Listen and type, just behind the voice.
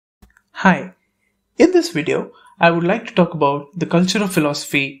Hi, in this video, I would like to talk about the culture of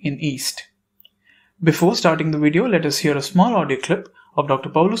philosophy in East. Before starting the video, let us hear a small audio clip of Dr.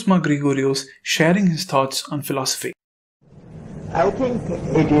 Paulos Mar Gregorios sharing his thoughts on philosophy. I think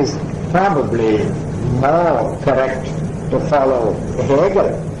it is probably more correct to follow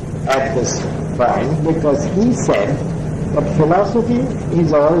Hegel at this point because he said that philosophy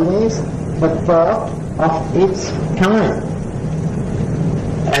is always the thought of its time,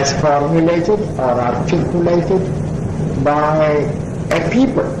 as formulated or articulated by a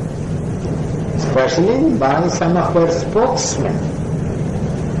people, especially by some of their spokesmen,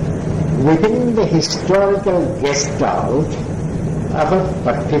 within the historical gestalt of a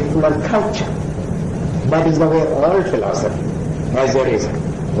particular culture. That is the way all philosophy, as there is,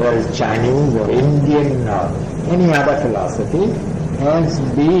 whether it's Chinese or Indian or any other philosophy, has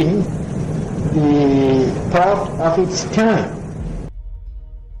been the thought of its time.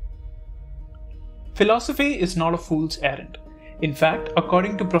 Philosophy is not a fool's errand. In fact,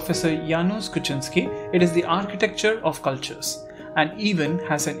 according to Professor Janusz Kuczynski, it is the architecture of cultures and even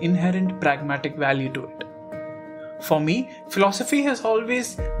has an inherent pragmatic value to it. For me, philosophy has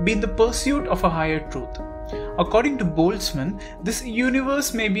always been the pursuit of a higher truth. According to Boltzmann, this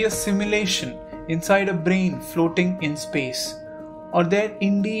universe may be a simulation inside a brain floating in space, or there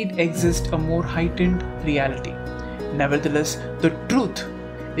indeed exists a more heightened reality. Nevertheless, the truth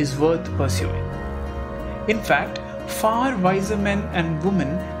is worth pursuing. In fact, far wiser men and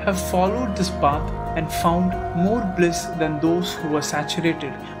women have followed this path and found more bliss than those who were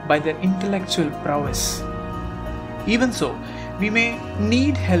saturated by their intellectual prowess. Even so, we may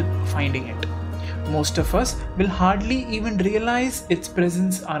need help finding it. Most of us will hardly even realize its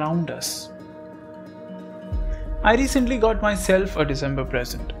presence around us. I recently got myself a December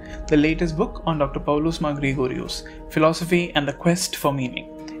present, the latest book on Dr. Paulos Mar Gregorios, Philosophy and the Quest for Meaning,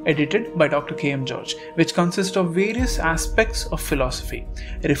 edited by Dr. K.M. George, which consists of various aspects of philosophy,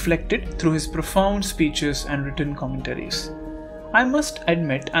 reflected through his profound speeches and written commentaries. I must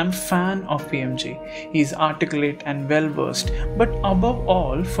admit I'm a fan of PMG. He is articulate and well-versed, but above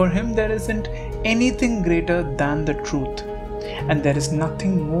all, for him there isn't anything greater than the truth. And there is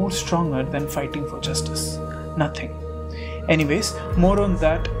nothing more stronger than fighting for justice. Nothing. Anyways, more on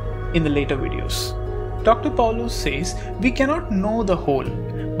that in the later videos. Dr. Paulos says we cannot know the whole,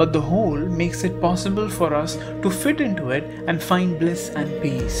 but the whole makes it possible for us to fit into it and find bliss and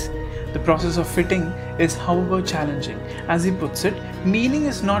peace. The process of fitting is, however, challenging. As he puts it, meaning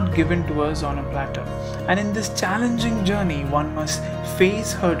is not given to us on a platter, and in this challenging journey one must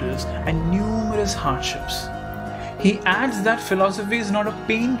face hurdles and numerous hardships. He adds that philosophy is not a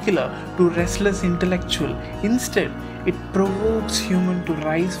painkiller to restless intellectual. Instead, it provokes humans to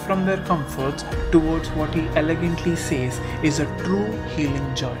rise from their comforts towards what he elegantly says is a true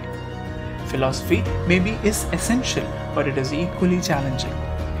healing joy. Philosophy maybe is essential, but it is equally challenging.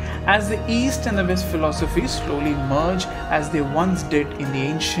 As the East and the West philosophies slowly merge as they once did in the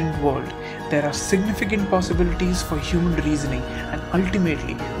ancient world, there are significant possibilities for human reasoning and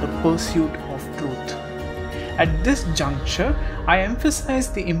ultimately the pursuit of truth. At this juncture, I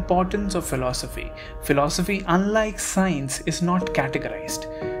emphasize the importance of philosophy. Philosophy, unlike science, is not categorized.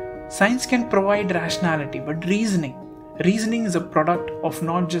 Science can provide rationality, but reasoning is a product of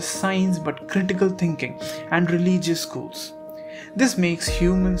not just science but critical thinking and religious schools. This makes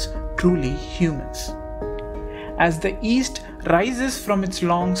humans truly humans. As the East rises from its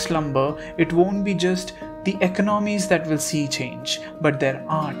long slumber, it won't be just the economies that will see change, but their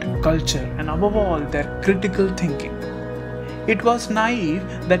art, culture, and above all, their critical thinking. It was naive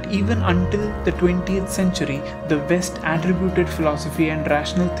that even until the 20th century, the West attributed philosophy and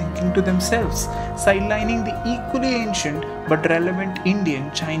rational thinking to themselves, sidelining the equally ancient but relevant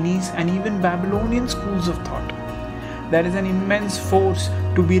Indian, Chinese, and even Babylonian schools of thought. There is an immense force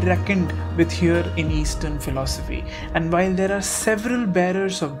to be reckoned with here in Eastern philosophy, and while there are several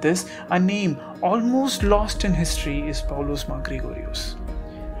bearers of this, a name almost lost in history is Paulos Mar Gregorios.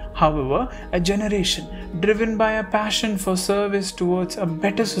 However, a generation driven by a passion for service towards a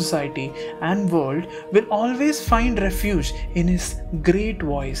better society and world will always find refuge in his great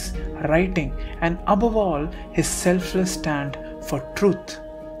voice, writing, and above all, his selfless stand for truth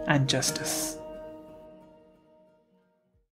and justice.